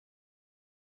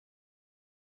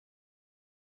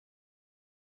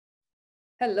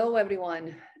Hello,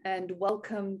 everyone, and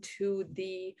welcome to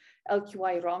the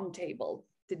LQI Roundtable.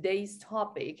 Today's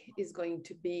topic is going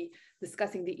to be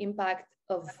discussing the impact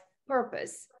of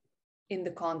purpose in the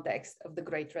context of the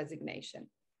Great Resignation.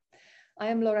 I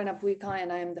am Lorena Puica,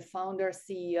 and I am the founder,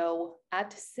 CEO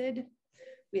at SID.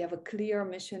 We have a clear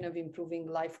mission of improving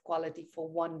life quality for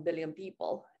 1 billion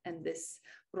people, and this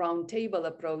roundtable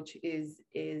approach is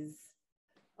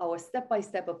our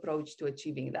step-by-step approach to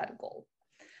achieving that goal.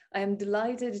 I am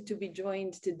delighted to be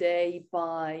joined today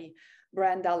by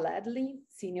Brenda Leadley,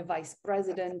 Senior Vice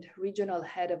President, Regional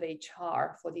Head of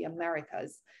HR for the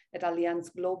Americas at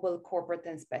Allianz Global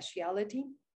Corporate Specialty,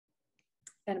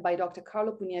 and by Dr.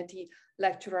 Carlo Pugnetti,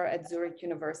 Lecturer at Zurich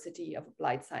University of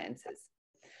Applied Sciences.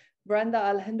 Brenda,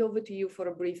 I'll hand over to you for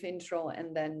a brief intro,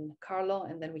 and then Carlo,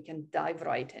 and then we can dive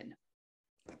right in.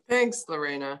 Thanks,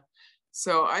 Lorena.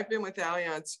 So I've been with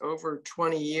Allianz over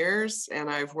 20 years, and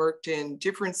I've worked in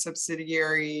different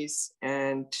subsidiaries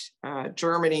and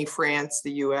Germany, France,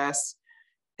 the US,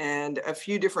 and a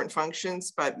few different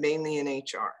functions, but mainly in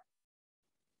HR.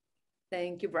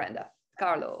 Thank you, Brenda.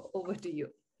 Carlo, over to you.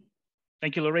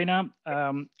 Thank you, Lorena.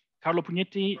 Carlo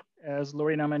Pugnetti, as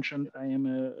Lorena mentioned, I am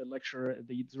a lecturer at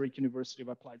the Zurich University of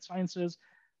Applied Sciences.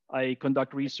 I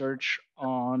conduct research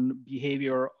on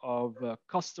behavior of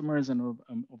customers and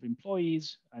of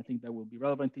employees. I think that will be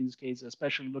relevant in this case,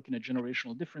 especially looking at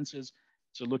generational differences.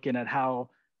 So looking at how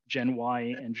Gen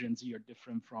Y and Gen Z are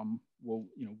different from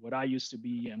what I used to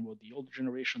be and what the older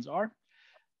generations are.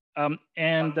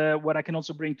 What I can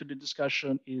also bring to the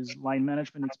discussion is line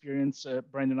management experience.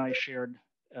 Brenda and I share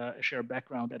a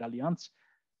background at Allianz.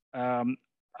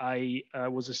 I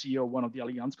was a CEO of one of the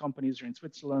Allianz companies here in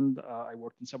Switzerland. I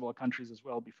worked in several countries as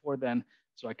well before then,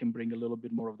 so I can bring a little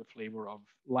bit more of the flavor of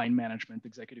line management,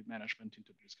 executive management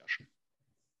into the discussion.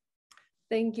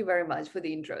 Thank you very much for the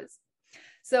intros.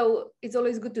 So it's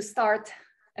always good to start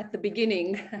at the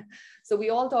beginning. So we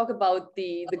all talk about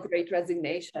the Great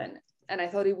Resignation, and I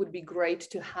thought it would be great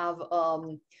to have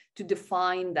to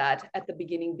define that at the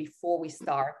beginning before we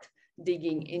start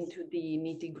digging into the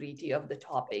nitty-gritty of the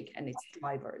topic and its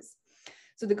drivers.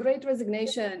 So the Great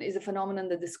Resignation is a phenomenon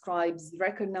that describes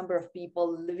record number of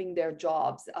people leaving their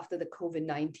jobs after the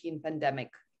COVID-19 pandemic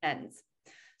ends.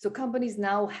 So companies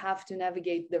now have to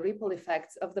navigate the ripple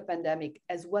effects of the pandemic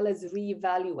as well as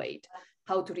reevaluate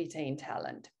how to retain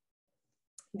talent.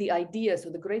 The idea, so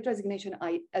the Great Resignation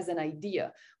as an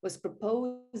idea, was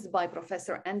proposed by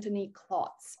Professor Anthony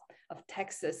Klotz of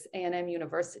Texas A&M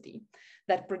University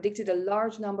that predicted a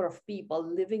large number of people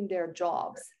leaving their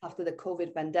jobs after the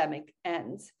COVID pandemic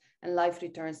ends and life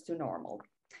returns to normal.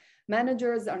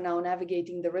 Managers are now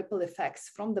navigating the ripple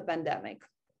effects from the pandemic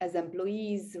as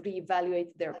employees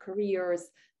reevaluate their careers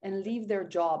and leave their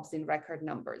jobs in record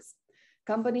numbers.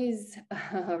 Companies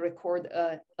record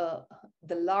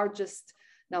the largest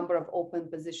number of open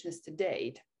positions to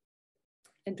date.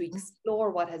 And to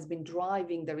explore what has been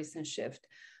driving the recent shift,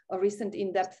 a recent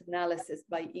in-depth analysis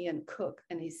by Ian Cook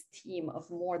and his team of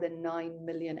more than 9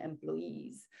 million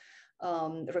employees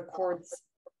records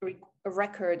a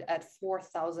record at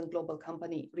 4,000 global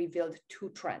companies revealed two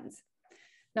trends.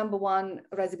 Number one,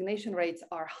 resignation rates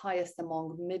are highest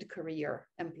among mid-career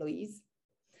employees.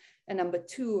 And number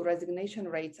two, resignation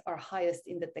rates are highest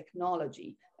in the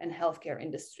technology and healthcare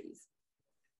industries.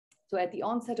 So at the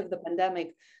onset of the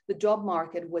pandemic, the job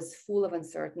market was full of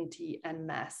uncertainty and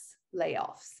mass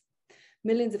layoffs.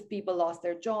 Millions of people lost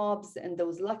their jobs, and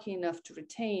those lucky enough to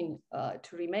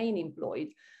remain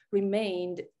employed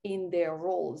remained in their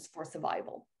roles for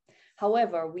survival.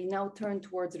 However, we now turn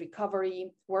towards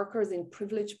recovery. Workers in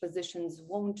privileged positions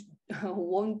who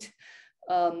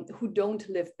don't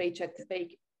live paycheck to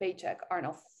paycheck are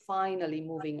now finally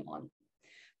moving on.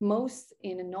 Most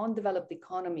in non-developed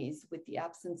economies with the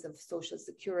absence of social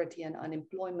security and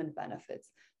unemployment benefits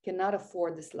cannot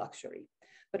afford this luxury,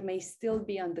 but may still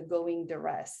be undergoing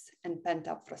duress and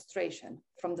pent-up frustration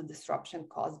from the disruption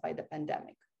caused by the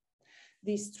pandemic.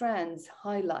 These trends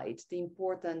highlight the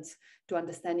importance to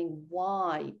understanding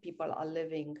why people are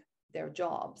leaving their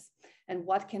jobs and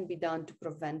what can be done to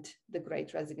prevent the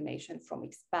Great Resignation from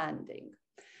expanding.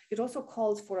 It also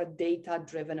calls for a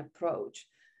data-driven approach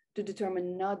to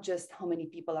determine not just how many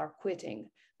people are quitting,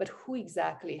 but who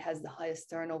exactly has the highest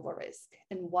turnover risk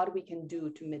and what we can do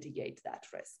to mitigate that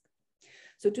risk.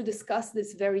 So to discuss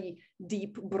this very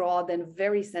deep, broad, and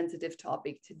very sensitive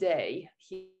topic today,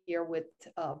 here with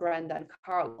Brenda and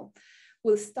Carlo,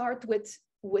 we'll start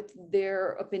with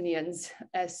their opinions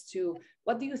as to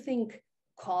what do you think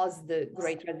caused the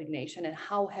Great Resignation and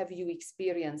how have you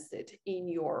experienced it in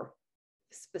your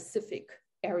specific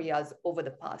areas over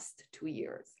the past 2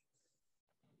 years?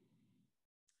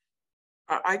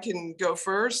 I can go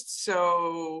first.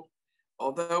 So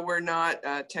although we're not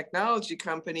a technology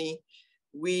company,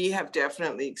 we have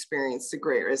definitely experienced the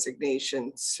Great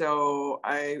Resignation. So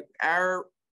our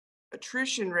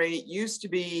attrition rate used to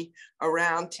be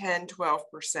around 10,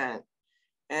 12%.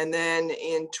 And then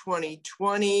in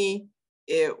 2020,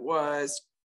 it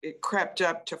crept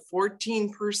up to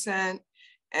 14.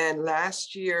 And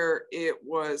last year it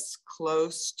was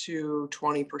close to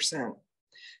 20%.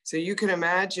 So you can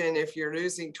imagine if you're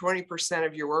losing 20%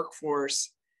 of your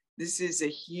workforce, this is a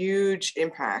huge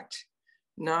impact,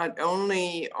 not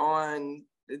only on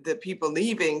the people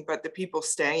leaving, but the people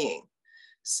staying.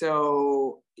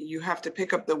 So you have to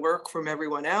pick up the work from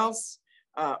everyone else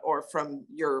or from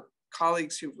your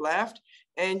colleagues who've left,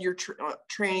 and you're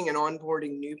training and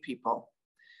onboarding new people.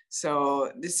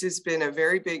 So this has been a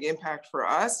very big impact for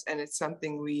us, and it's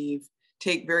something we've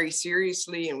take very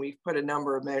seriously, and we've put a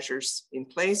number of measures in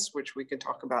place, which we can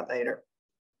talk about later.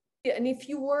 Yeah, and if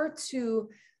you were to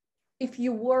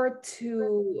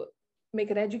make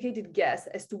an educated guess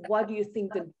as to what do you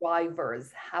think the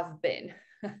drivers have been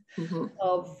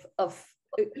of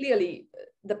clearly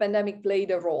the pandemic played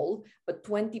a role, but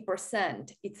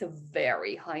 20%, it's a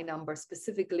very high number,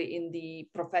 specifically in the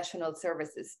professional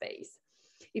services space.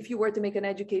 If you were to make an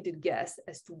educated guess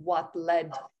as to what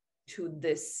led to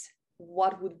this,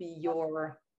 what would be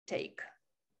your take?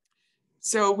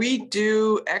 So we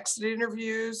do exit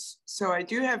interviews. So I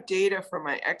do have data from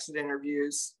my exit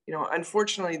interviews. You know,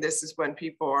 unfortunately, this is when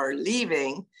people are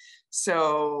leaving.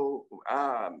 So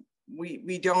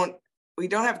we don't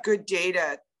have good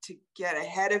data to get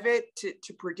ahead of it,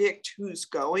 to predict who's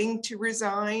going to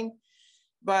resign.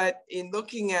 But in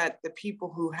looking at the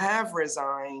people who have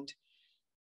resigned,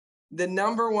 the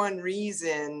number one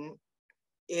reason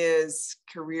is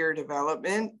career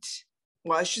development.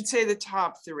 Well, I should say the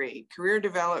top three: career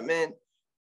development,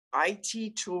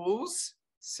 IT tools.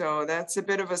 So that's a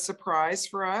bit of a surprise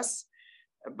for us.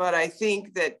 But I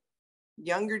think that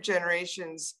younger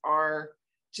generations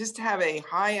just have a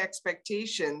high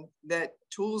expectation that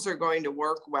tools are going to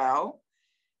work well.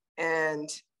 And,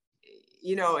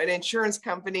 you know, an insurance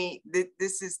company,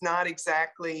 this is not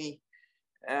exactly,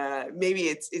 maybe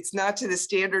it's not to the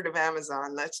standard of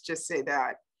Amazon, let's just say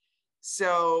that.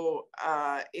 So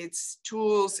it's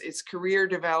tools, it's career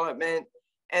development,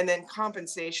 and then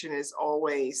compensation is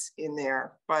always in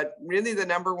there. But really the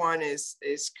number one is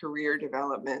career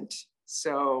development.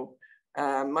 So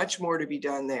much more to be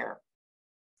done there.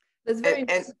 That's very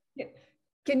interesting.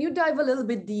 Can you dive a little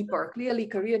bit deeper? Clearly,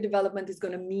 career development is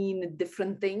going to mean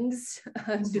different things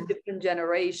to different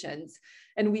generations.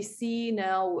 And we see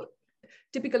now,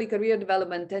 typically career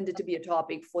development tended to be a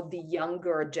topic for the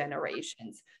younger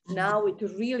generations. Now it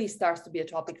really starts to be a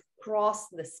topic across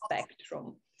the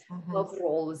spectrum of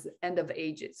roles and of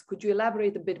ages. Could you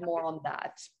elaborate a bit more on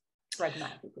that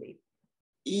pragmatically?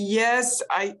 Yes,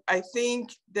 I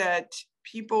think that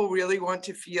people really want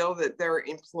to feel that their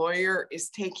employer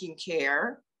is taking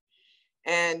care,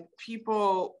 and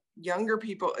younger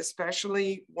people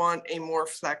especially, want a more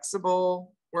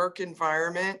flexible work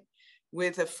environment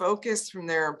with a focus from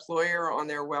their employer on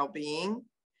their well-being.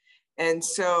 And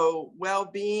so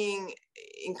well-being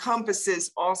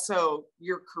encompasses also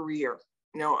your career.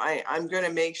 You know, I'm going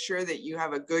to make sure that you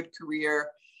have a good career.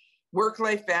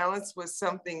 Work-life balance was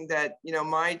something that, you know,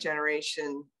 my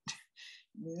generation,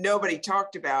 nobody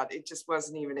talked about. It just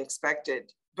wasn't even expected.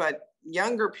 But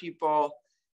younger people,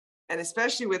 and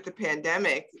especially with the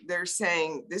pandemic, they're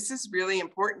saying, this is really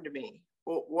important to me.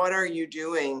 What are you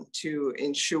doing to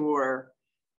ensure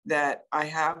that I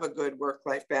have a good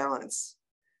work-life balance?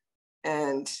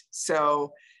 And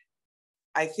so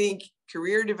I think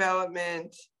career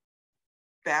development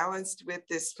balanced with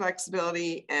this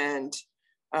flexibility and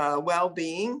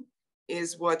well-being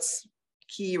is what's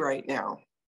key right now.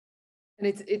 And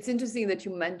it's interesting that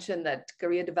you mentioned that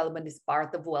career development is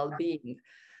part of well-being.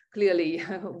 Clearly,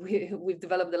 we've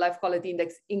developed the Life Quality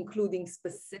Index, including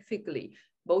specifically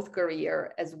both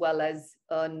career as well as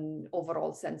an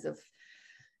overall sense of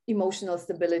emotional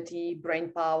stability,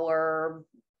 brain power,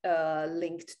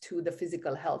 linked to the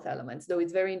physical health elements. Though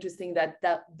it's very interesting that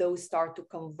those start to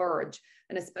converge,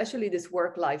 and especially this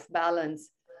work-life balance,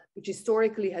 which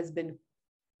historically has been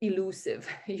elusive.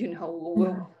 You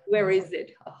know, where is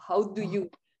it? How do you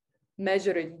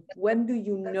measure it? When do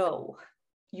you know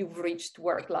you've reached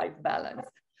work-life balance?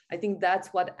 I think that's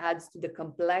what adds to the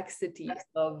complexity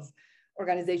of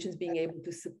organizations being able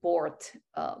to support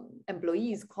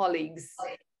employees, colleagues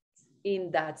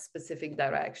in that specific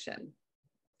direction.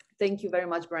 Thank you very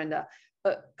much, Brenda.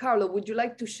 Carlo, would you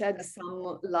like to shed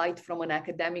some light from an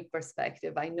academic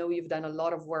perspective? I know you've done a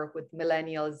lot of work with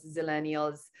millennials,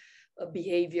 zillennials,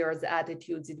 behaviors,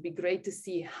 attitudes. It'd be great to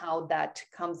see how that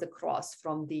comes across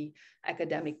from the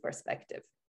academic perspective.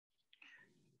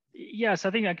 Yes,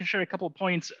 I think I can share a couple of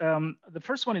points. The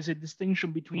first one is a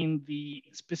distinction between the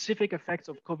specific effects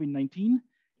of COVID-19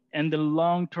 and the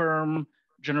long-term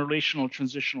generational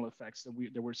transitional effects that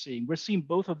we're seeing. We're seeing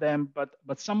both of them,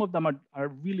 but some of them are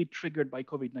really triggered by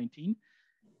COVID-19.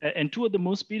 And two of the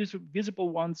most visible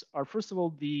ones are, first of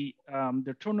all, the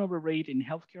turnover rate in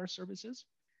healthcare services.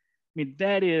 I mean,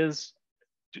 that is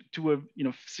to a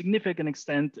significant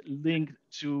extent linked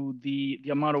to the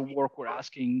amount of work we're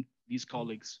asking these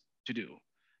colleagues to do.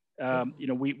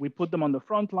 We put them on the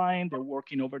front line. They're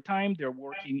working overtime. They're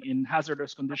working in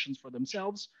hazardous conditions for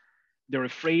themselves. They're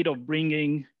afraid of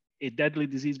bringing a deadly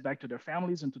disease back to their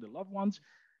families and to their loved ones.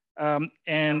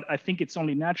 And I think it's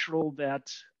only natural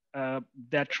that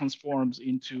that transforms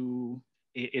into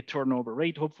a turnover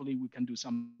rate. Hopefully, we can do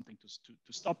something to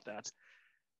stop that.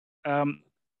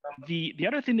 The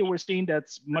other thing that we're seeing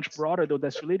that's much broader, though,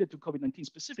 that's related to COVID-19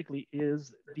 specifically,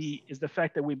 is the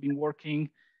fact that we've been working,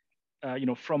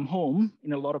 from home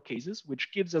in a lot of cases,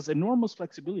 which gives us enormous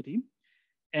flexibility.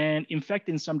 And in fact,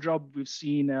 in some jobs, we've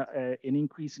seen an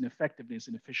increase in effectiveness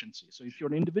and efficiency. So if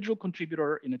you're an individual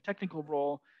contributor in a technical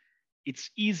role, it's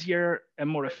easier and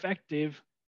more effective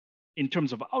in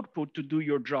terms of output to do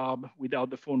your job without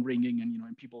the phone ringing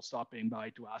and people stopping by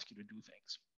to ask you to do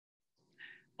things.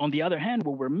 On the other hand,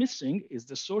 what we're missing is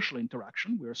the social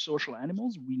interaction. We're social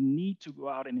animals. We need to go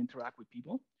out and interact with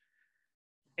people.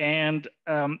 And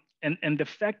the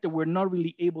fact that we're not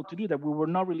really able to do that, we were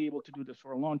not really able to do this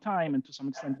for a long time, and to some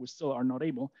extent we still are not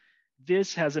able.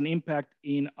 This has an impact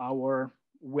in our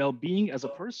well-being as a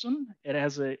person. It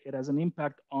has an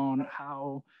impact on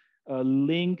how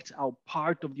linked, how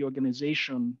part of the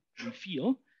organization we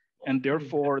feel. And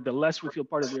therefore, the less we feel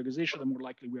part of the organization, the more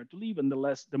likely we are to leave, and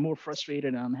the more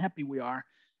frustrated and unhappy we are,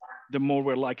 the more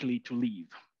we're likely to leave.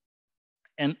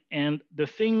 And the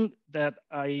thing that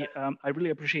I really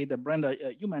appreciate that Brenda,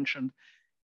 you mentioned,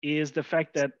 is the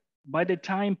fact that by the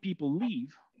time people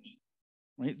leave,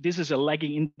 right, this is a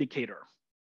lagging indicator.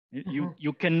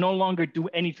 You can no longer do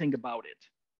anything about it.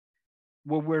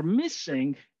 What we're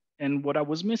missing, and what I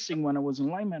was missing when I was in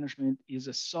line management, is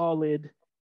a solid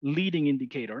leading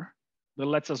indicator that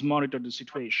lets us monitor the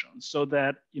situation, so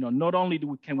that not only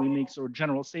can we make sort of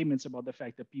general statements about the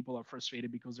fact that people are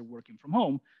frustrated because they're working from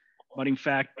home, but in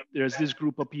fact, there's this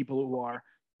group of people who are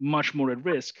much more at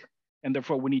risk, and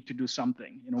therefore we need to do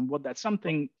something. What that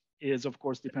something is, of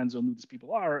course, depends on who these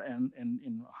people are and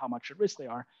how much at risk they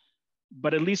are.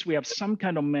 But at least we have some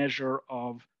kind of measure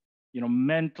of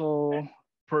mental,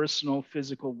 personal,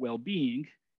 physical well-being,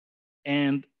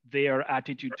 and their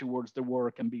attitude towards the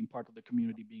work and being part of the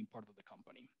community, being part of the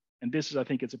company. And this is, I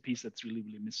think, it's a piece that's really,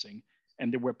 really missing,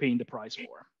 and that we're paying the price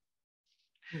for.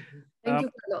 Thank you,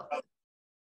 Carlo.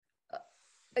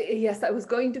 Yes, I was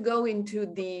going to go into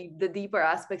the deeper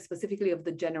aspect, specifically of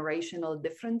the generational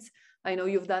difference. I know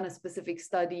you've done a specific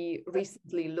study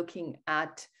recently looking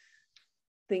at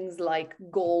things like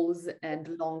goals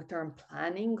and long-term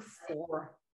planning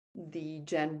for the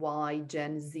Gen Y,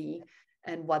 Gen Z,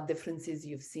 and what differences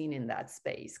you've seen in that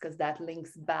space, because that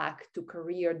links back to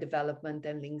career development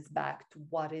and links back to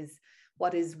what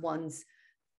is one's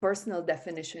personal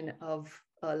definition of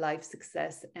life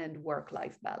success and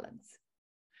work-life balance.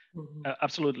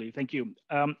 Absolutely, thank you.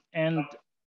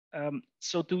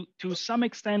 So to some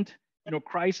extent,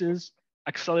 crises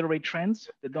accelerate trends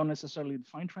that don't necessarily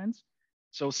define trends.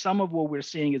 So some of what we're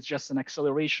seeing is just an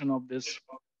acceleration of this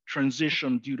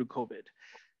transition due to COVID.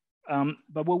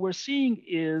 But what we're seeing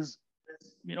is,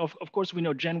 of course, we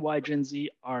know Gen Y, Gen Z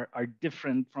are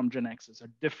different from Gen X's, are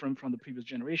different from the previous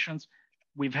generations.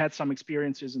 We've had some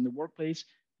experiences in the workplace,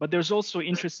 but there's also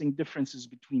interesting differences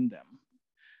between them.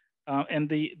 And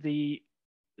the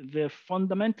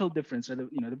fundamental difference at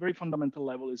the very fundamental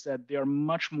level is that they are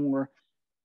much more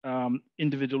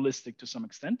individualistic to some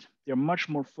extent. They're much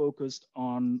more focused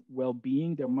on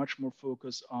well-being. They're much more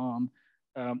focused on,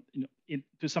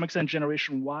 to some extent,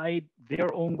 Generation Y,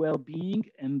 their own well-being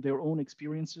and their own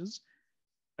experiences.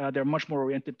 They're much more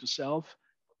oriented to self.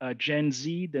 Gen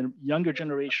Z, the younger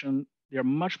generation, they're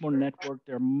much more networked.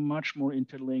 They're much more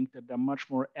interlinked. They're much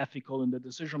more ethical in their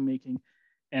decision-making.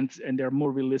 And they're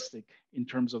more realistic in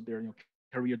terms of their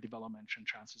career development and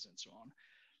chances and so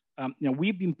on.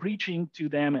 We've been preaching to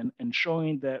them and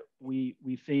showing that we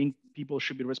think people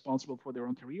should be responsible for their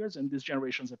own careers, and these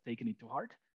generations have taken it to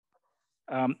heart.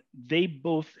 They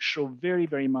both show very,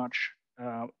 very much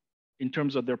in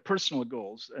terms of their personal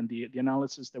goals. And the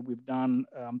analysis that we've done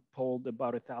polled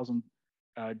about 1,000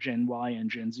 Gen Y and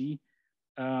Gen Z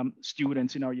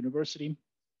students in our university.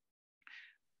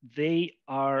 They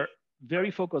are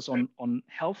very focused on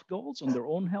health goals, on their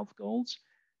own health goals,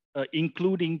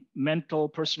 including mental,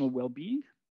 personal well-being.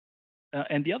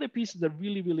 And the other piece that they're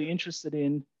really, really interested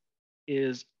in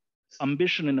is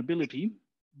ambition and ability,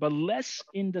 but less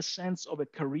in the sense of a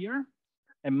career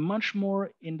and much more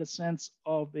in the sense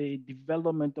of a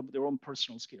development of their own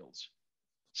personal skills.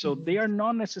 So they are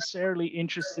not necessarily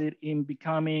interested in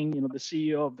becoming, the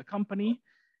CEO of the company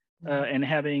and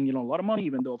having, a lot of money,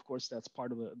 even though, of course, that's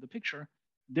part of the picture.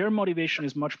 Their motivation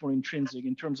is much more intrinsic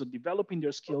in terms of developing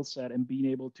their skill set and being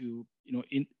able to,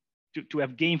 to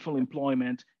have gainful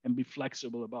employment and be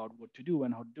flexible about what to do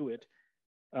and how to do it.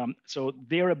 So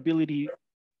their ability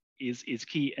is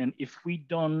key. And if we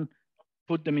don't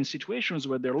put them in situations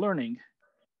where they're learning,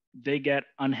 they get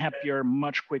unhappier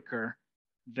much quicker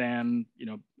than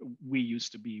we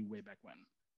used to be way back when.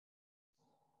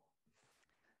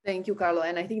 Thank you, Carlo.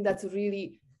 And I think that's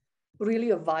really,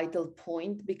 really a vital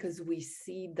point because we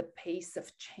see the pace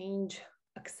of change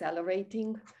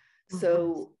accelerating.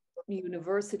 So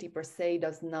university per se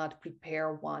does not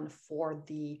prepare one for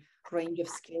the range of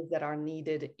skills that are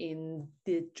needed in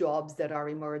the jobs that are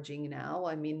emerging now.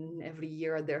 I mean, every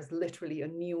year there's literally a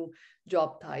new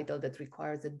job title that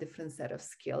requires a different set of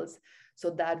skills. So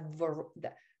that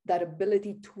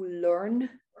ability to learn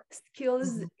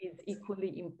skills is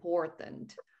equally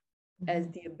important as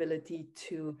the ability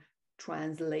to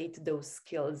translate those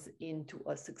skills into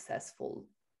a successful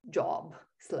job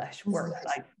 /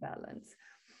 work-life balance.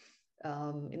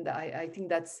 I think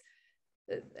that's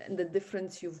and the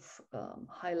difference you've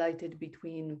highlighted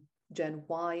between Gen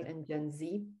Y and Gen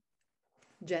Z.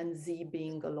 Gen Z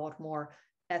being a lot more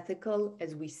ethical,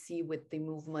 as we see with the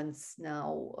movements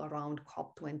now around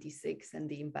COP26 and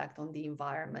the impact on the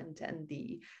environment and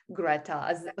the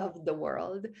Gretas of the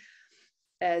world,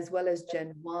 as well as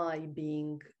Gen Y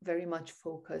being very much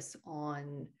focused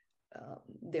on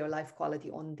their life quality,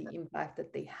 on the impact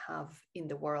that they have in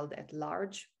the world at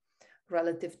large,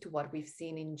 relative to what we've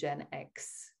seen in Gen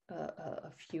X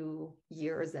a few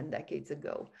years and decades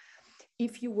ago.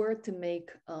 If you were to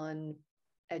make an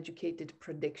educated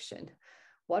prediction,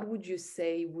 what would you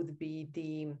say would be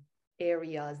the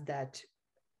areas that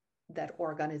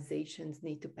organizations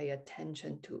need to pay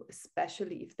attention to,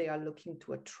 especially if they are looking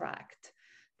to attract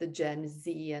the Gen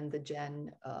Z and the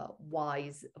Gen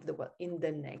Ys of the world in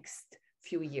the next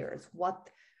few years?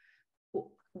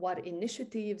 What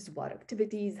initiatives, what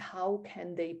activities, how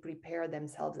can they prepare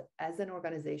themselves as an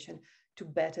organization to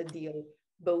better deal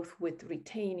both with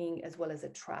retaining as well as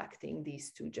attracting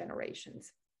these two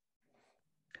generations?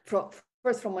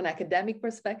 First, from an academic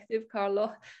perspective,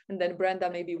 Carlo, and then Brenda,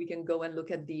 maybe we can go and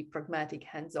look at the pragmatic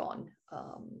hands-on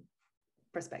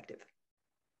perspective.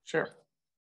 Sure.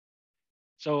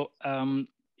 So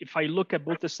if I look at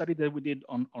both the study that we did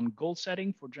on goal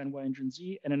setting for Gen Y and Gen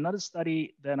Z, and another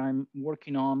study that I'm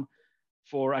working on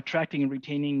for attracting and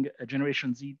retaining a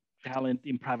Generation Z talent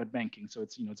in private banking. So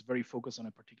it's, it's very focused on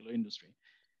a particular industry.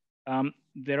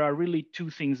 There are really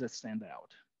two things that stand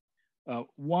out.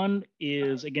 One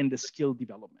is, again, the skill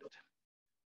development.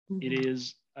 It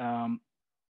is,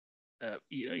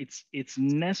 it's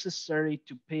necessary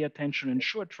to pay attention and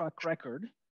show a track record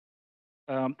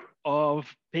of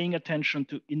paying attention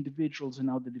to individuals and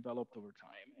how they developed over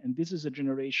time. And this is a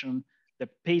generation that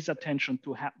pays attention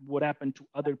to what happened to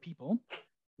other people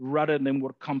rather than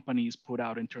what companies put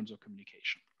out in terms of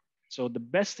communication. So the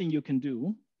best thing you can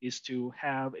do is to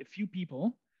have a few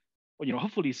people, well,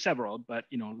 hopefully several, but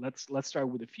let's start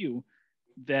with a few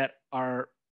that are,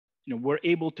 were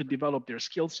able to develop their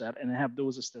skill set and have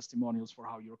those as testimonials for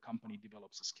how your company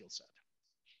develops a skill set.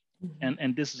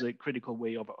 And this is a critical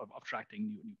way of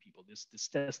attracting new people, this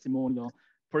testimonial,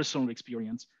 personal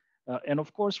experience. And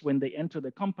of course, when they enter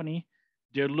the company,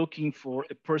 they're looking for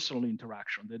a personal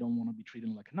interaction. They don't want to be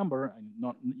treated like a number.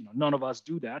 And none of us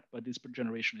do that, but this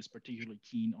generation is particularly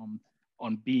keen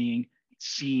on being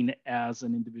seen as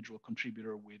an individual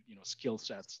contributor with skill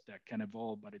sets that can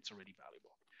evolve, but it's already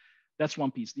valuable. That's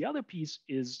one piece. The other piece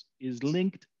is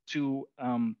linked to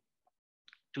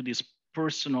this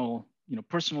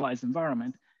personalized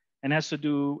environment, and has to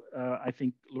do, I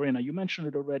think, Lorena, you mentioned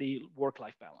it already,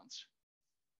 work-life balance.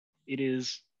 It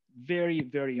is very,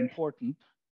 very important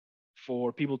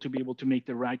for people to be able to make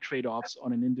the right trade-offs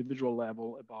on an individual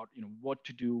level about what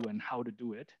to do and how to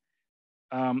do it.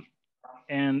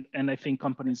 And I think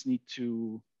companies need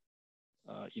to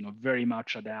very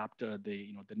much adapt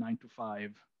the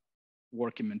 9-to-5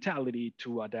 working mentality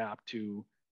to adapt to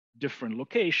different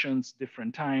locations,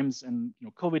 different times. And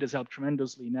COVID has helped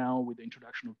tremendously now with the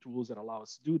introduction of tools that allow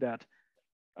us to do that.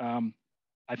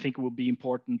 I think it will be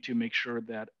important to make sure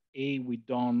that we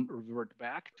don't revert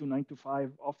back to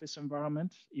 9-to-5 office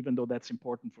environment, even though that's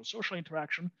important for social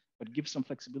interaction, but give some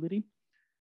flexibility.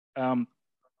 And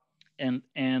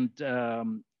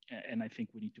I think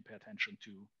we need to pay attention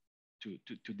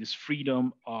to this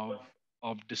freedom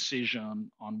of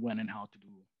decision on when and how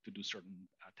to do certain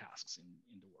tasks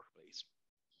in the workplace.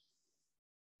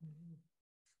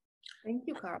 Thank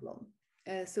you, Carlo.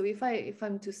 So if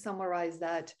I'm to summarize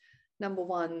that, number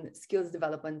one, skills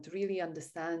development, really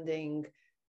understanding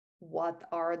what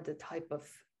are the type of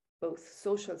both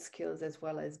social skills as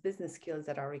well as business skills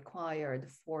that are required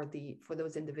for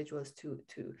those individuals to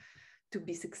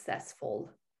be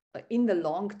successful in the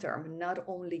long term, not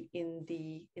only in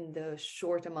the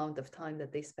short amount of time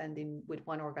that they spend with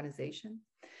one organization.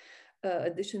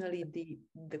 Additionally,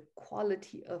 the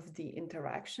quality of the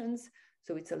interactions.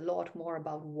 So it's a lot more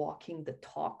about walking the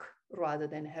talk rather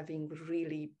than having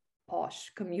really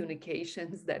posh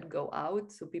communications that go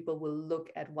out. So people will look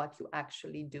at what you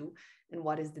actually do and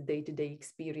what is the day-to-day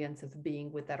experience of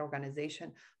being with that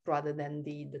organization rather than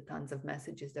the tons of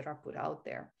messages that are put out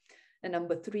there. And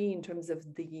number three, in terms of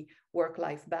the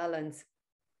work-life balance,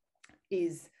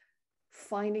 is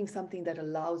finding something that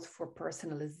allows for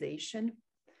personalization,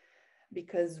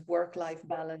 because work-life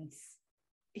balance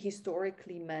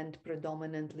historically meant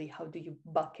predominantly how do you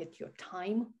bucket your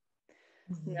time.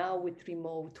 Mm-hmm. Now with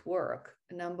remote work,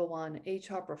 number one,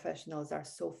 HR professionals are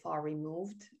so far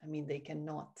removed. I mean, they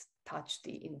cannot touch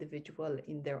the individual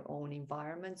in their own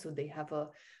environment. So they have a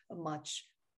much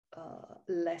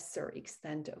lesser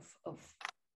extent of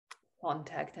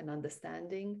contact and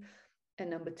understanding. And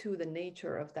number two, the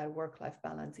nature of that work-life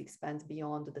balance expands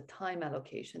beyond the time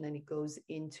allocation, and it goes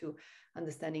into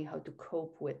understanding how to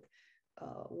cope with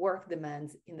work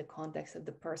demands in the context of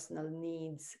the personal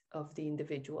needs of the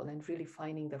individual, and really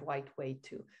finding the right way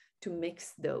to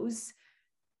mix those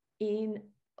in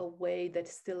a way that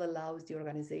still allows the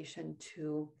organization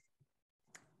to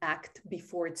act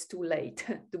before it's too late,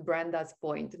 to Brenda's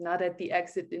point, not at the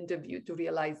exit interview to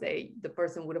realize, hey, the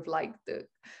person would have liked the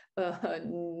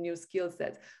new skill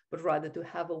set, but rather to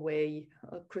have a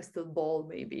crystal ball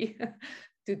maybe,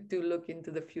 to look into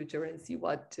the future and see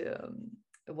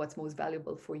what's most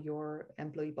valuable for your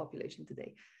employee population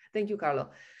today. Thank you, Carlo.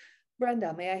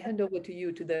 Brenda, may I hand over to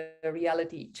you to the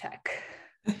reality check?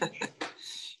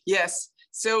 Yes.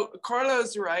 So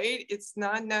Carlo's right. It's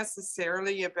not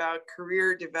necessarily about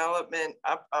career development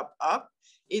up.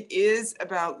 It is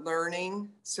about learning.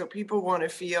 So people want to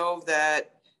feel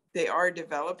that they are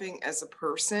developing as a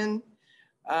person.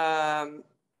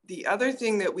 The other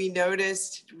thing that we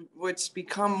noticed, what's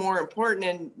become more important,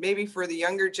 and maybe for the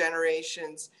younger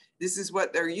generations, this is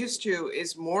what they're used to,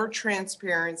 is more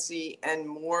transparency and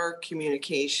more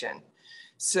communication.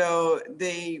 So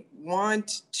they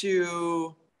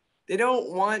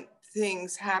don't want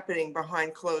things happening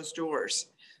behind closed doors.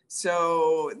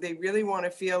 So they really want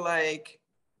to feel like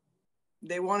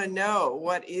they want to know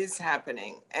what is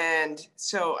happening. And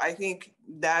so I think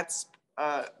that's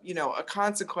a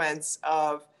consequence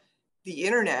of the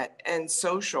internet and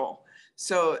social.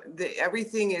 So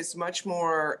everything is much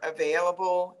more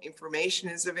available. Information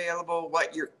is available.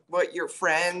 What your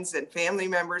friends and family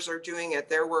members are doing at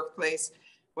their workplace.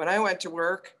 When I went to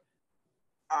work,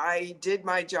 I did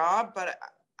my job, but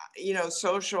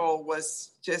social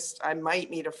was just, I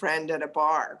might meet a friend at a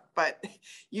bar, but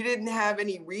you didn't have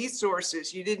any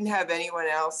resources. You didn't have anyone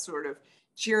else sort of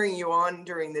cheering you on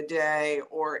during the day,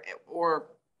 or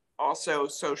also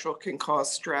social can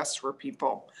cause stress for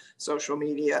people, social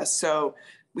media. So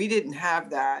we didn't have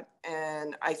that.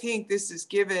 And I think this has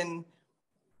given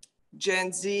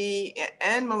Gen Z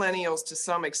and millennials to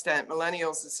some extent.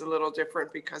 Millennials is a little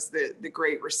different because the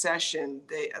Great Recession,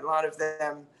 a lot of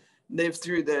them lived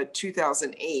through the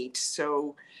 2008.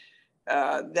 So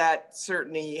that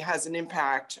certainly has an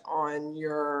impact on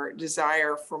your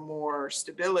desire for more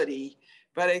stability.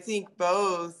 But I think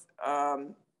both,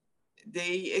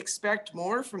 they expect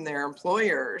more from their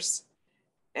employers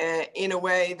in a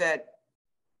way that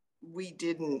we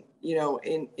didn't,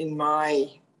 in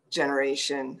my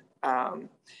generation.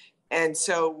 And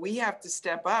so we have to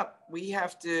step up. We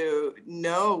have to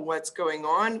know what's going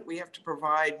on. We have to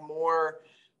provide more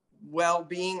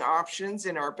well-being options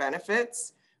in our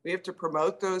benefits. We have to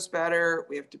promote those better.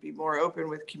 We have to be more open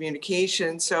with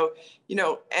communication. So,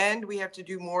 and we have to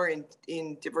do more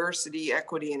in diversity,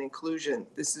 equity, and inclusion.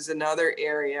 This is another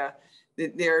area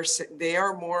that they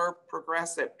are more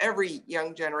progressive. Every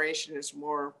young generation is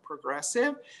more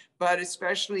progressive, but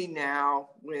especially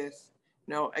now with,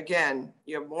 again,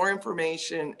 you have more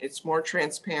information, it's more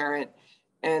transparent,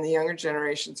 and the younger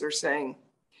generations are saying,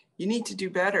 you need to do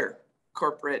better,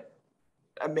 corporate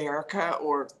America,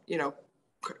 or,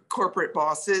 corporate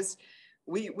bosses.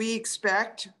 We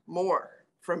expect more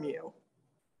from you.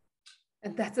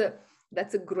 And that's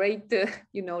a great,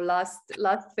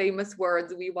 last famous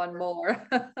words, we want more.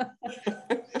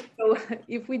 So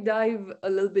if we dive a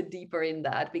little bit deeper in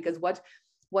that, because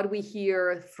what we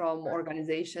hear from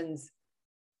organizations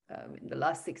in the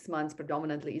last 6 months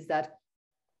predominantly is that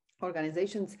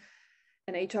organizations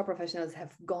and HR professionals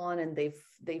have gone and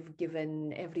they've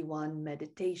given everyone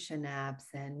meditation apps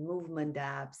and movement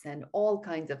apps and all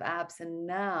kinds of apps. And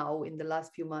now in the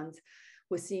last few months,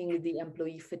 we're seeing the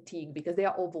employee fatigue because they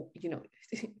are over,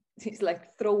 it's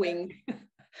like throwing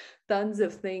tons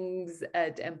of things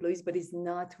at employees, but it's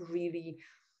not really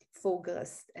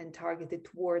focused and targeted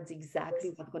towards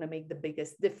exactly what's going to make the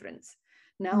biggest difference.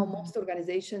 Now, most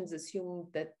organizations assume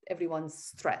that everyone's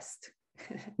stressed.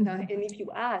 Now, and if you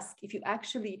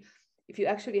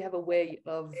actually have a way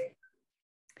of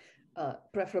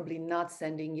preferably not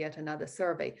sending yet another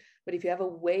survey, but if you have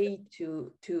a way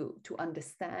to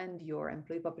understand your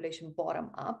employee population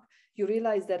bottom up, you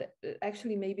realize that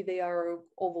actually maybe they are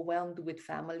overwhelmed with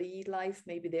family life,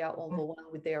 maybe they are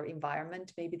overwhelmed with their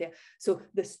environment, so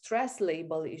the stress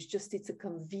label is just, it's a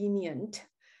convenient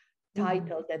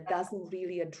title that doesn't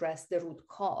really address the root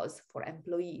cause for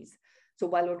employees. So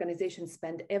while organizations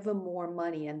spend ever more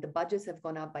money and the budgets have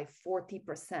gone up by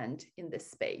 40% in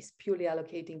this space, purely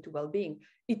allocating to well-being,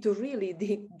 it really,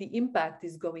 the impact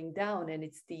is going down, and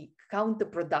it's the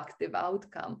counterproductive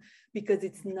outcome because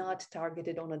it's not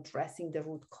targeted on addressing the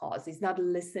root cause. It's not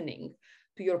listening,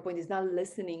 to your point, it's not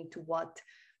listening to what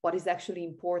is actually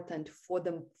important for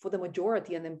the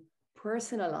majority, and then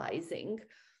personalizing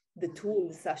the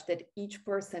tools such that each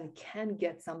person can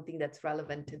get something that's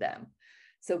relevant to them.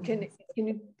 So can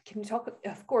you talk,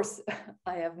 of course,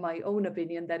 I have my own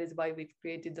opinion, that is why we've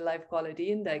created the Life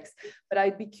Quality Index, but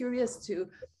I'd be curious to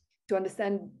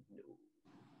understand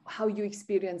how you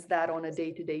experience that on a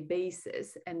day-to-day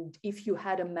basis. And if you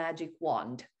had a magic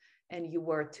wand and you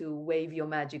were to wave your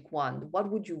magic wand, what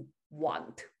would you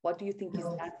want? What do you think is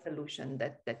that solution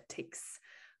that ticks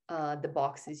the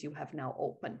boxes you have now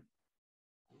open?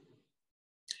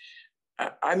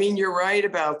 I mean, you're right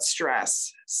about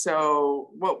stress.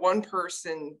 So what one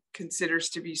person considers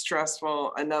to be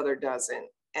stressful, another doesn't.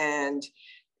 And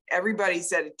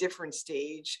everybody's at a different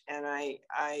stage. And I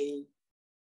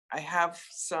have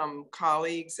some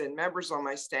colleagues and members on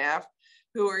my staff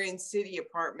who are in city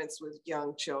apartments with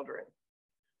young children.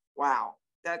 Wow,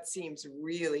 that seems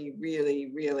really, really,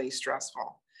 really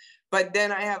stressful. But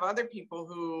then I have other people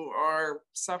who are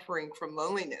suffering from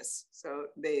loneliness. So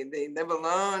they live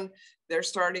alone. They're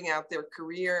starting out their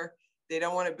career. They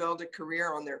don't want to build a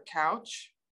career on their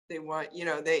couch. They want,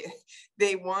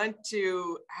 they want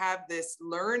to have this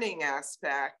learning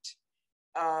aspect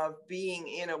of being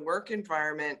in a work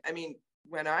environment. I mean,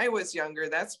 when I was younger,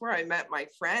 that's where I met my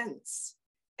friends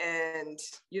and,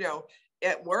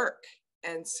 at work.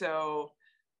 And so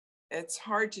it's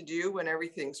hard to do when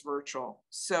everything's virtual.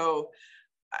 So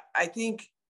I think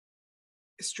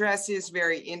stress is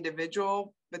very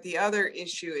individual, but the other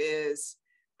issue is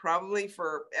probably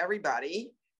for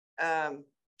everybody,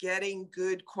 getting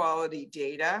good quality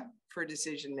data for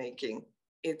decision-making.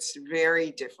 It's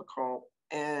very difficult.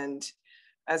 And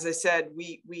as I said,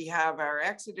 we have our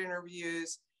exit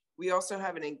interviews. We also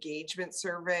have an engagement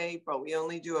survey, but we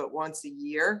only do it once a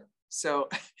year. So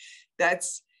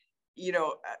that's,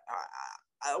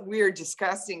 we're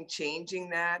discussing changing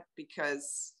that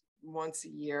because once a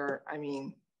year, I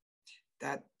mean,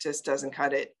 that just doesn't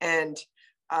cut it. And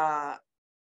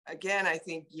again, I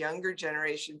think younger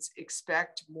generations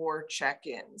expect more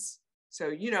check-ins.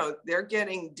 So, they're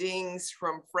getting dings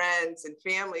from friends and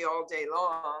family all day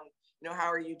long.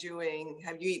 How are you doing?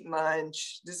 Have you eaten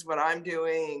lunch? This is what I'm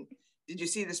doing. Did you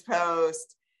see this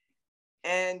post?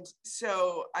 And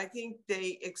so I think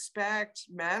they expect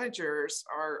managers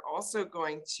are also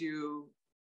going to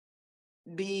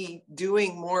be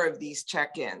doing more of these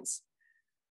check-ins.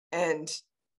 And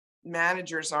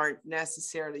managers aren't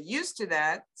necessarily used to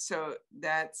that. So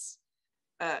that's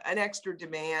an extra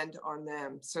demand on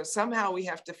them. So somehow we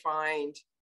have to find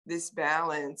this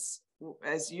balance.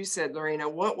 As you said, Lorena,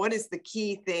 what is the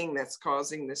key thing that's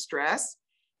causing the stress?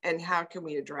 And how can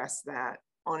we address that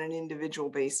on an individual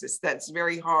basis? That's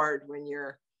very hard when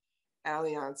you're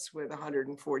Allianz with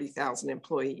 140,000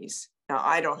 employees. Now,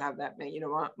 I don't have that many,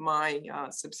 my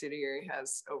subsidiary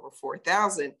has over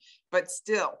 4,000, but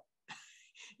still,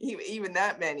 even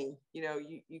that many,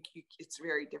 it's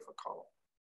very difficult.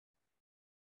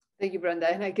 Thank you,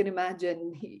 Brenda. And I can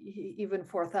imagine even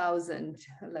 4,000,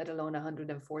 let alone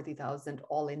 140,000,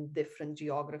 all in different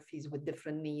geographies with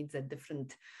different needs at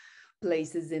different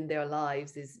places in their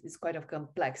lives is quite a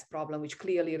complex problem, which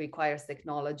clearly requires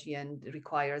technology and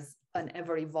requires an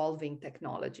ever-evolving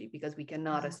technology, because we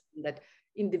cannot assume that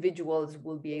individuals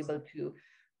will be able to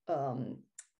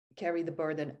carry the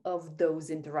burden of those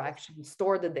interactions,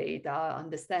 store the data,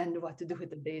 understand what to do with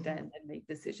the data, and then make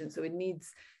decisions. So it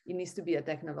needs to be a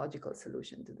technological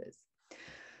solution to this.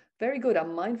 Very good.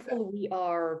 I'm mindful we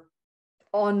are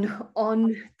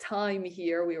on time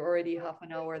here. We already half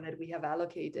an hour that we have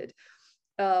allocated.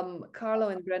 Carlo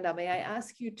and Brenda, may I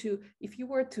ask you to, if you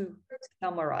were to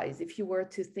summarize, if you were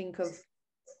to think of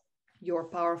your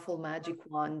powerful magic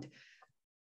wand,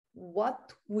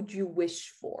 what would you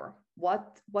wish for?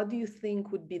 What do you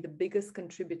think would be the biggest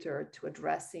contributor to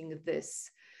addressing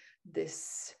this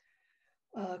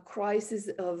crisis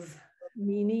of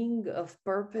meaning, of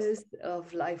purpose,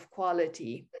 of life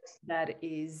quality that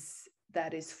is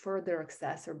further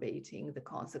exacerbating the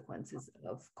consequences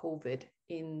of COVID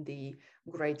in the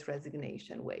Great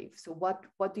Resignation wave? So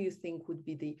what do you think would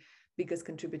be the biggest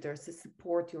contributors to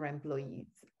support your employees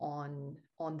on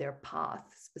their path,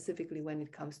 specifically when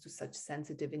it comes to such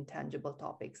sensitive, intangible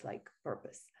topics like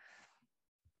purpose?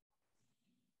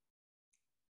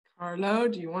 Carlo,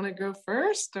 do you want to go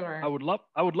first, or? I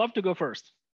would love to go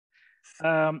first.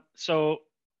 So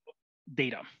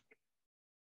data,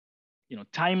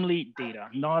 timely data,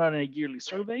 not on a yearly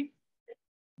survey,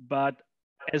 but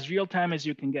as real time as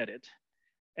you can get it.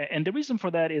 And the reason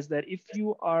for that is that if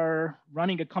you are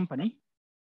running a company,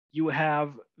 you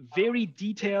have very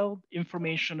detailed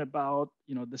information about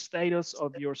the status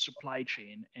of your supply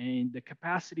chain and the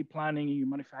capacity planning in your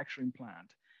manufacturing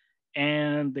plant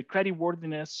and the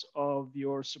creditworthiness of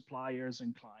your suppliers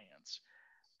and clients.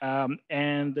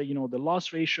 And the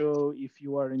loss ratio, if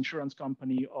you are an insurance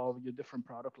company, of your different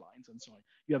product lines and so on.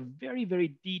 You have very,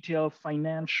 very detailed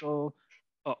financial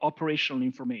operational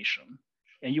information.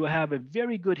 And you have a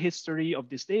very good history of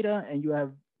this data, and you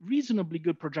have reasonably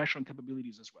good projection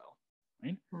capabilities as well,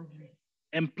 right? Mm-hmm.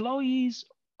 Employees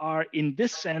are, in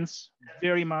this sense,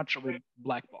 very much of a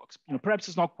black box. Perhaps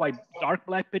it's not quite dark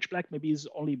black, pitch black, maybe it's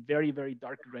only very, very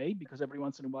dark gray, because every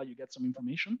once in a while you get some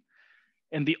information.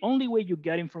 And the only way you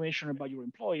get information about your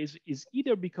employees is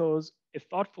either because a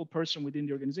thoughtful person within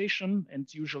the organization, and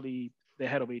it's usually the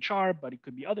head of HR, but it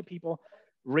could be other people,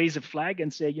 raise a flag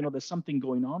and say, there's something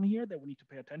going on here that we need to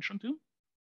pay attention to,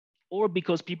 or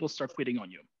because people start quitting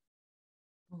on you.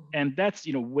 Mm-hmm. And that's,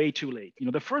 way too late.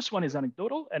 The first one is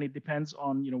anecdotal, and it depends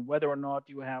on, whether or not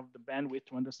you have the bandwidth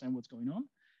to understand what's going on.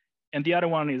 And the other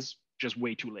one is just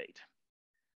way too late.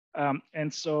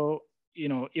 And so,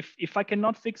 if I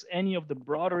cannot fix any of the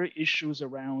broader issues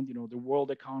around, the world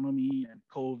economy and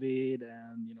COVID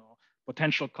and,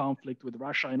 potential conflict with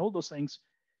Russia and all those things,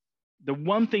 the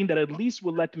one thing that at least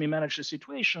will let me manage the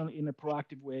situation in a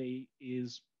proactive way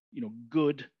is,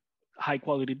 good, high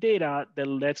quality data that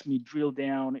lets me drill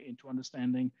down into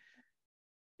understanding,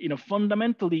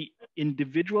 fundamentally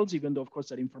individuals, even though of course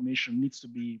that information needs to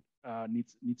be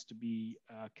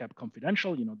kept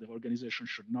confidential. The organization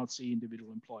should not see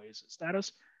individual employees'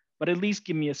 status, but at least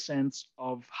give me a sense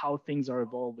of how things are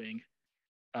evolving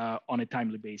on a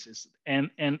timely basis.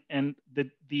 And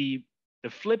the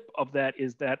flip of that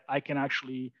is that I can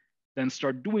actually then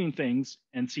start doing things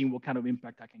and seeing what kind of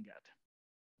impact I can get.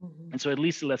 Mm-hmm. And so at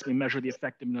least it lets me measure the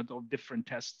effectiveness of different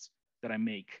tests that I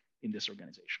make in this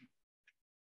organization.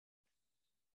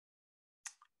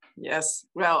 Yes,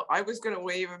 well, I was going to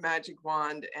wave a magic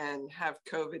wand and have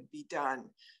COVID be done,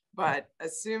 but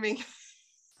assuming...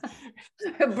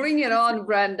 Bring it on,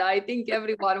 Brenda. I think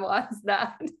everyone wants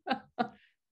that.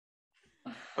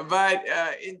 But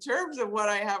in terms of what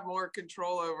I have more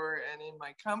control over and in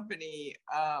my company,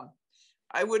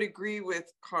 I would agree with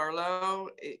Carlo.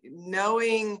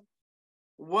 Knowing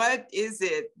what is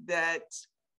it that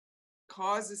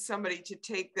causes somebody to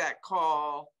take that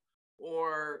call,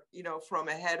 or, from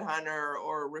a headhunter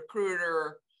or a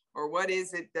recruiter, or what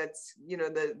is it that's,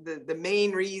 the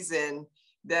main reason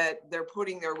that they're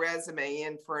putting their resume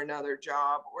in for another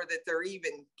job, or that they're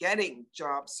even getting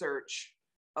job search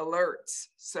alerts.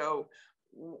 So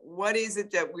what is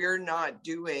it that we're not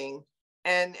doing?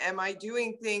 And am I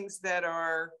doing things that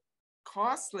are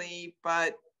costly,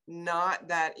 but not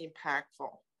that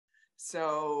impactful?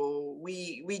 So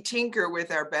we tinker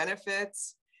with our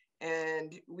benefits,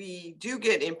 and we do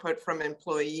get input from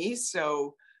employees.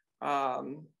 So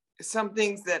some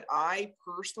things that I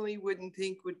personally wouldn't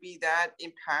think would be that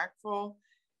impactful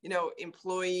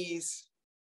employees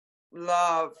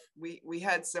love, we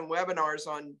had some webinars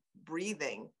on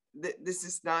breathing. This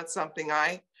is not something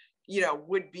I,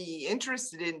 would be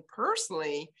interested in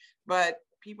personally, but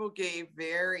people gave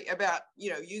about,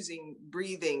 using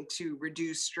breathing to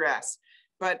reduce stress.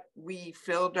 But we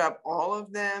filled up all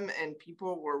of them and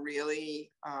people were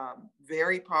really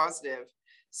very positive.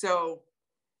 So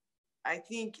I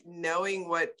think knowing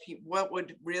what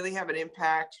would really have an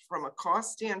impact from a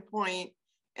cost standpoint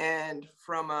and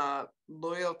from a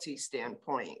loyalty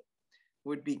standpoint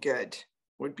would be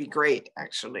great,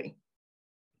 actually.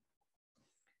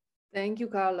 Thank you,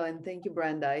 Carlo, and thank you,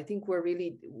 Brenda. I think we're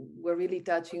really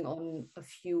touching on a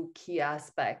few key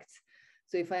aspects.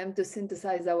 So if I am to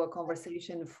synthesize our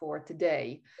conversation for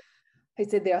today, I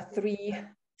said there are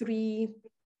three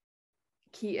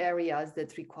key areas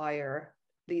that require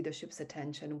leadership's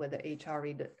attention, whether HR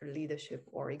leadership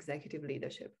or executive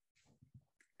leadership.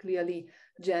 Clearly,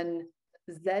 Gen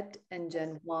Z and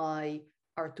Gen Y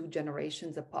are 2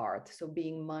 generations apart. So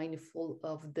being mindful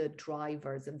of the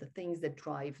drivers, of the things that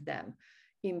drive them,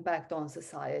 impact on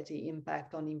society,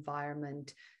 impact on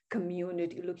environment,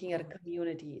 community, looking at a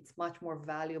community, it's much more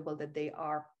valuable that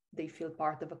they feel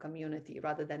part of a community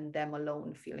rather than them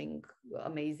alone feeling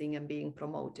amazing and being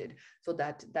promoted. So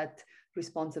that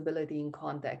responsibility in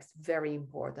context, very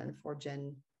important for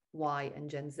Gen Y and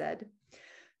Gen Z.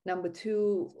 Number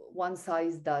 2, one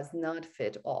size does not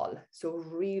fit all. So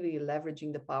really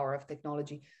leveraging the power of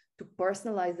technology to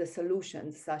personalize the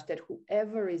solutions such that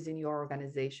whoever is in your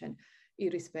organization,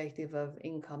 irrespective of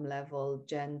income level,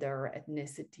 gender,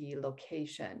 ethnicity,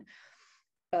 location,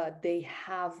 they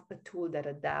have a tool that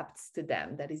adapts to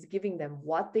them, that is giving them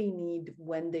what they need,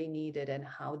 when they need it, and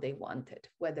how they want it,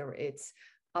 whether it's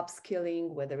upskilling,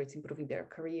 whether it's improving their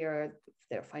career,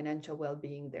 their financial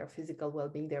well-being, their physical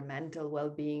well-being, their mental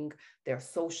well-being, their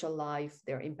social life,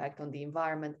 their impact on the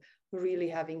environment, really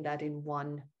having that in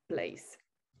one place.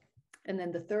 And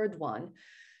then the third one,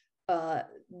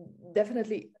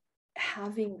 definitely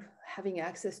having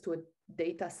access to a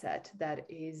data set that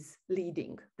is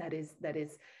leading, that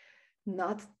is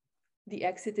not the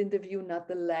exit interview, not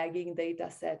the lagging data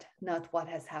set, not what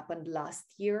has happened last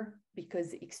year,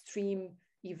 because extreme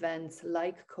events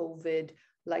like COVID,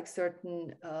 like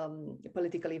certain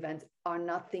political events, are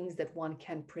not things that one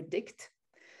can predict.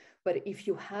 But if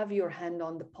you have your hand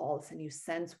on the pulse and you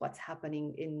sense what's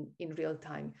happening in real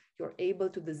time, you're able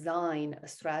to design a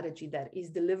strategy that is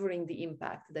delivering the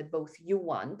impact that both you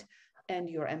want and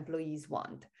your employees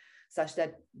want, such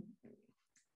that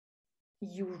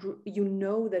you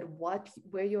know that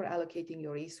where you're allocating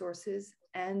your resources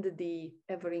and the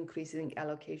ever increasing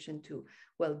allocation to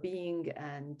well-being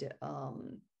and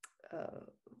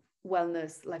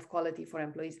wellness, life quality for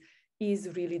employees is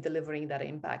really delivering that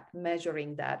impact,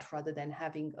 measuring that rather than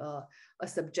having a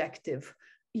subjective,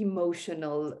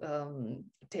 emotional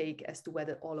take as to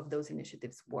whether all of those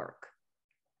initiatives work.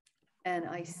 And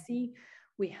I see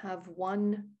we have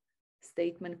one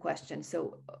statement question.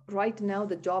 So right now,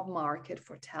 the job market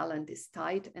for talent is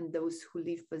tight, and those who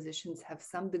leave positions have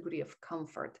some degree of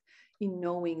comfort in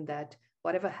knowing that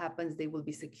whatever happens, they will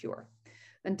be secure.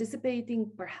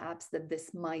 Anticipating perhaps that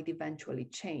this might eventually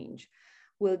change.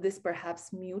 Will this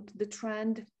perhaps mute the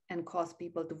trend and cause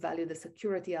people to value the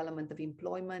security element of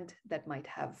employment that might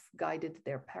have guided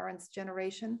their parents'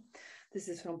 generation? This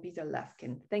is from Peter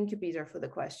Lefkin. Thank you, Peter, for the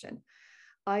question.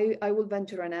 I will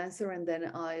venture an answer, and then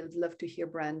I'd love to hear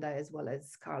Brenda as well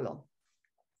as Carlo.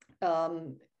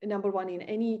 Number one, in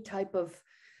any type of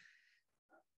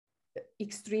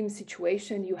extreme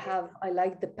situation, I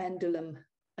like the pendulum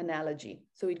analogy.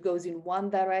 So it goes in one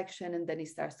direction and then it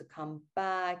starts to come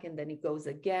back, and then it goes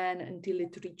again until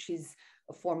it reaches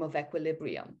a form of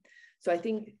equilibrium. So I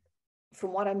think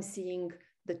from what I'm seeing,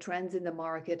 the trends in the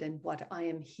market and what I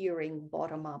am hearing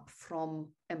bottom up from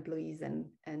employees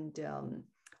and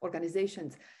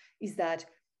organizations is that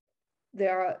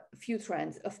there are a few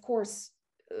trends. Of course,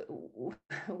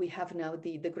 we have now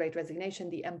the Great Resignation.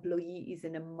 The employee is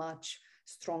in a much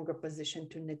stronger position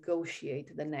to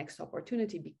negotiate the next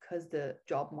opportunity because the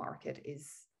job market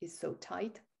is so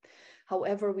tight.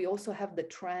 However, we also have the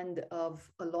trend of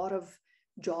a lot of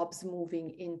jobs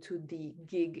moving into the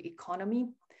gig economy,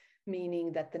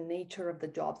 meaning that the nature of the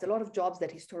jobs, a lot of jobs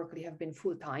that historically have been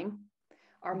full-time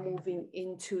are moving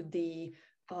into the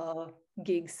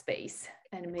gig space.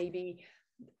 And maybe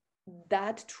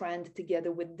that trend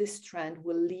together with this trend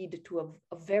will lead to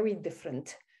a very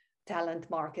different talent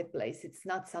marketplace. It's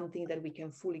not something that we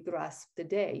can fully grasp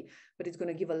today, but it's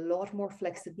going to give a lot more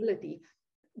flexibility,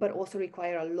 but also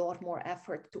require a lot more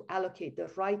effort to allocate the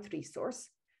right resource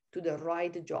to the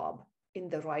right job in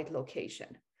the right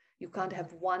location. You can't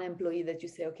have one employee that you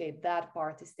say, okay, that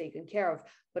part is taken care of,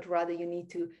 but rather you need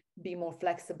to be more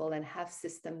flexible and have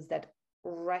systems that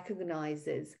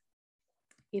recognizes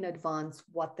in advance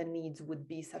what the needs would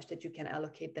be, such that you can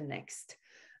allocate the next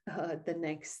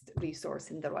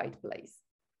resource in the right place.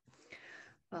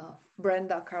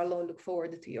 Brenda, Carlo, look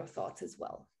forward to your thoughts as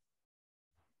well.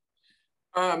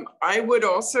 I would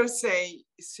also say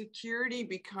security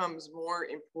becomes more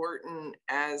important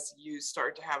as you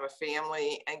start to have a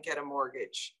family and get a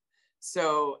mortgage.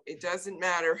 So it doesn't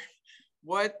matter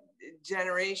what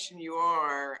generation you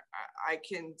are. I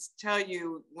can tell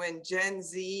you, when Gen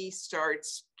Z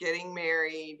starts getting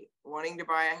married, wanting to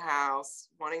buy a house,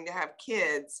 wanting to have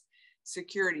kids,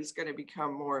 security is going to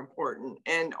become more important.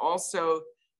 And also,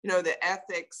 you know, the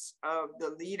ethics of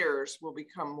the leaders will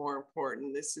become more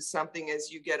important. This is something,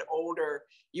 as you get older,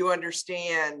 you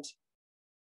understand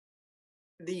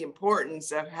the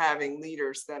importance of having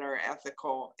leaders that are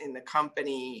ethical in the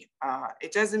company.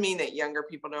 It doesn't mean that younger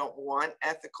people don't want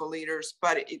ethical leaders,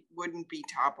 but it wouldn't be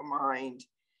top of mind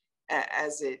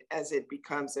as it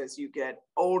becomes as you get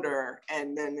older,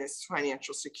 and then this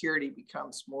financial security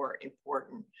becomes more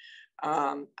important.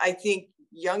 I think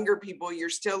younger people, you're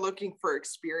still looking for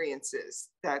experiences.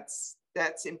 That's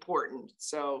important.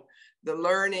 So the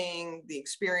learning, the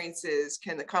experiences,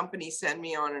 can the company send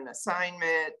me on an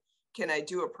assignment? Can I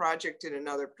do a project in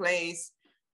another place?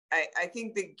 I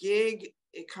think the gig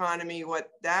economy, what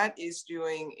that is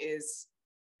doing is,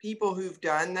 people who've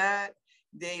done that,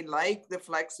 they like the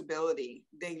flexibility.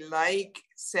 They like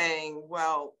saying,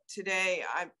 well, today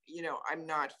I'm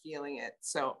not feeling it,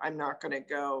 so I'm not going to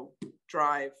go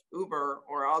drive Uber,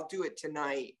 or I'll do it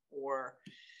tonight. Or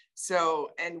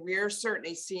so, and we're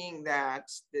certainly seeing that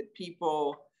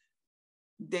people,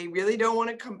 they really don't want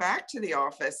to come back to the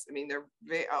office. I mean,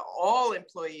 all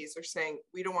employees are saying,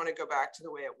 we don't want to go back to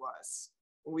the way it was.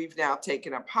 We've now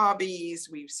taken up hobbies.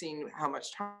 We've seen how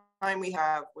much time we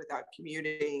have without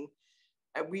commuting.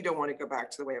 We don't want to go back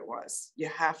to the way it was. You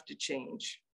have to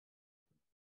change.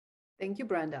 Thank you,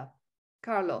 Brenda.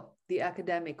 Carlo, the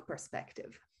academic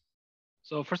perspective.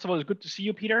 So first of all, it's good to see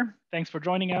you, Peter. Thanks for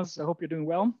joining us. I hope you're doing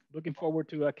well. Looking forward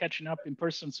to catching up in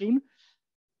person soon.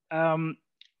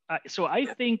 So I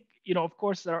think, of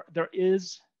course, there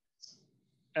is,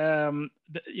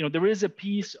 there is a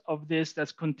piece of this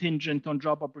that's contingent on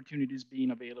job opportunities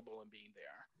being available and being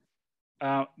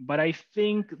there. But I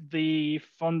think the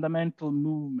fundamental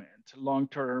movement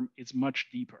long-term is much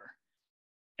deeper.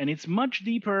 And it's much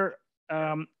deeper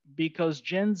because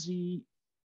Gen Z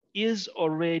is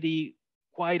already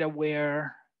quite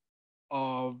aware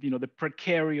of, the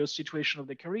precarious situation of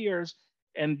their careers,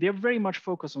 and they're very much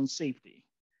focused on safety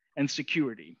and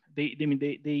security. They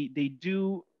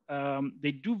do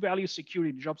value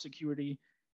security, job security,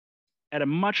 at a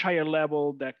much higher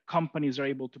level that companies are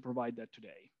able to provide that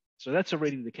today. So that's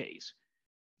already the case.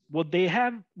 What they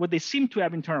seem to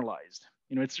have internalized,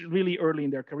 it's really early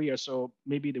in their career, so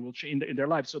maybe they will change in their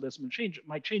lives, so this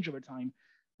might change over time.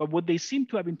 But what they seem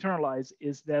to have internalized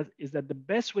is that the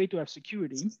best way to have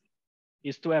security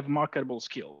is to have marketable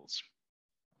skills,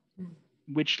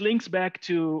 which links back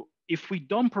to, if we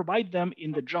don't provide them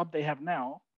in the job they have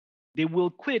now, they will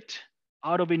quit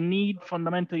out of a need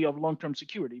fundamentally of long-term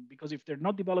security, because if they're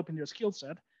not developing their skill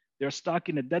set, they're stuck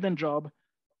in a dead-end job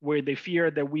where they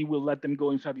fear that we will let them go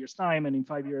in 5 years' time, and in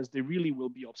 5 years, they really will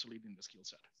be obsolete in the skill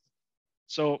set.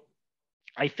 So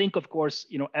I think, of course,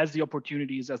 as the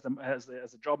opportunities, as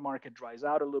the job market dries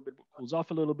out a little bit, cools off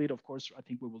a little bit, of course, I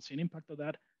think we will see an impact of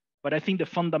that. But I think the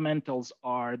fundamentals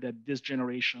are that this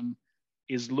generation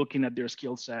is looking at their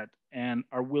skill set and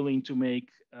are willing to make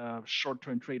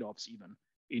short-term trade-offs even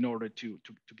in order to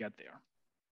get there.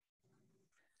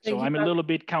 So I'm a little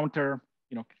bit counter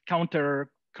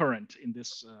current in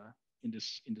this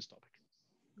topic.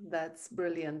 That's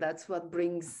brilliant. That's what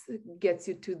gets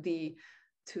you to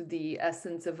the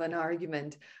essence of an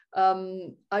argument.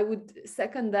 I would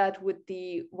second that with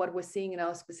what we're seeing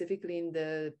now, specifically in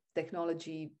the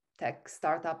technology, tech,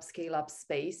 startup, scale-up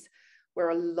space,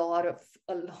 where a lot of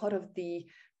the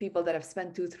people that have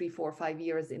spent 2, 3, 4, 5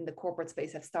 years in the corporate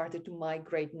space have started to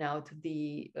migrate now to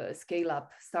the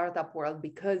scale-up startup world,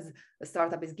 because a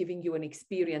startup is giving you an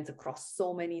experience across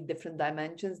so many different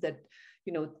dimensions that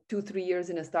 2, 3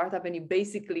 years in a startup and you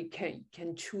basically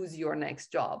can choose your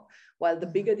next job. While the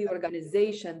bigger the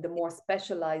organization, the more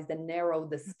specialized and narrow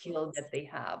the skill that they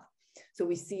have. So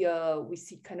we see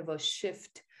kind of a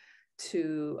shift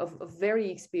of very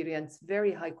experienced,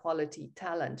 very high quality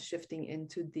talent shifting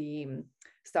into the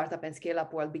startup and scale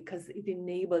up world, because it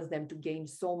enables them to gain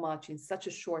so much in such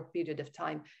a short period of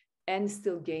time and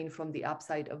still gain from the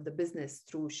upside of the business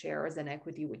through shares and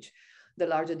equity, which the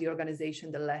larger the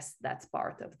organization, the less that's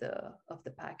part of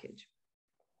the package.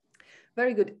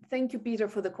 Very good. Thank you, Peter,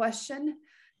 for the question.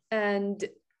 And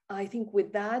I think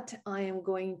with that, I am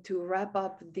going to wrap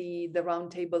up the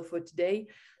roundtable for today.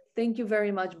 Thank you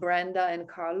very much, Brenda and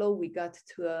Carlo. We got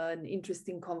to an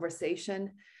interesting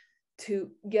conversation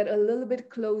to get a little bit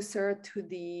closer to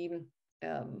the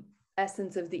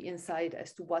essence of the insight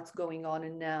as to what's going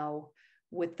on now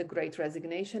with the Great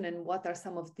Resignation and what are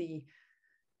some of the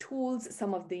tools,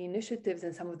 some of the initiatives,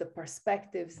 and some of the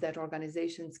perspectives that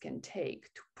organizations can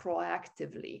take to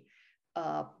proactively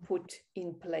put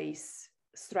in place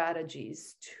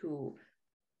strategies to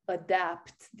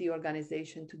adapt the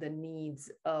organization to the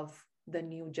needs of the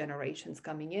new generations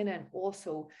coming in, and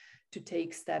also to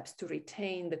take steps to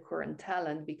retain the current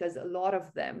talent, because a lot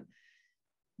of them,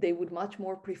 they would much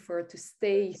more prefer to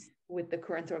stay with the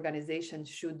current organization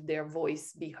should their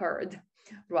voice be heard,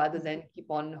 rather than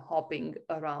keep on hopping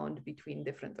around between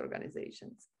different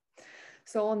organizations.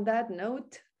 So on that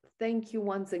note, thank you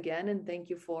once again, and thank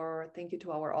you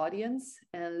to our audience,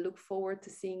 and look forward to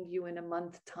seeing you in a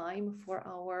month's time for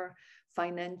our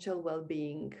financial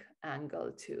well-being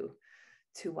angle to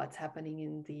what's happening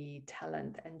in the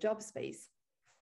talent and job space.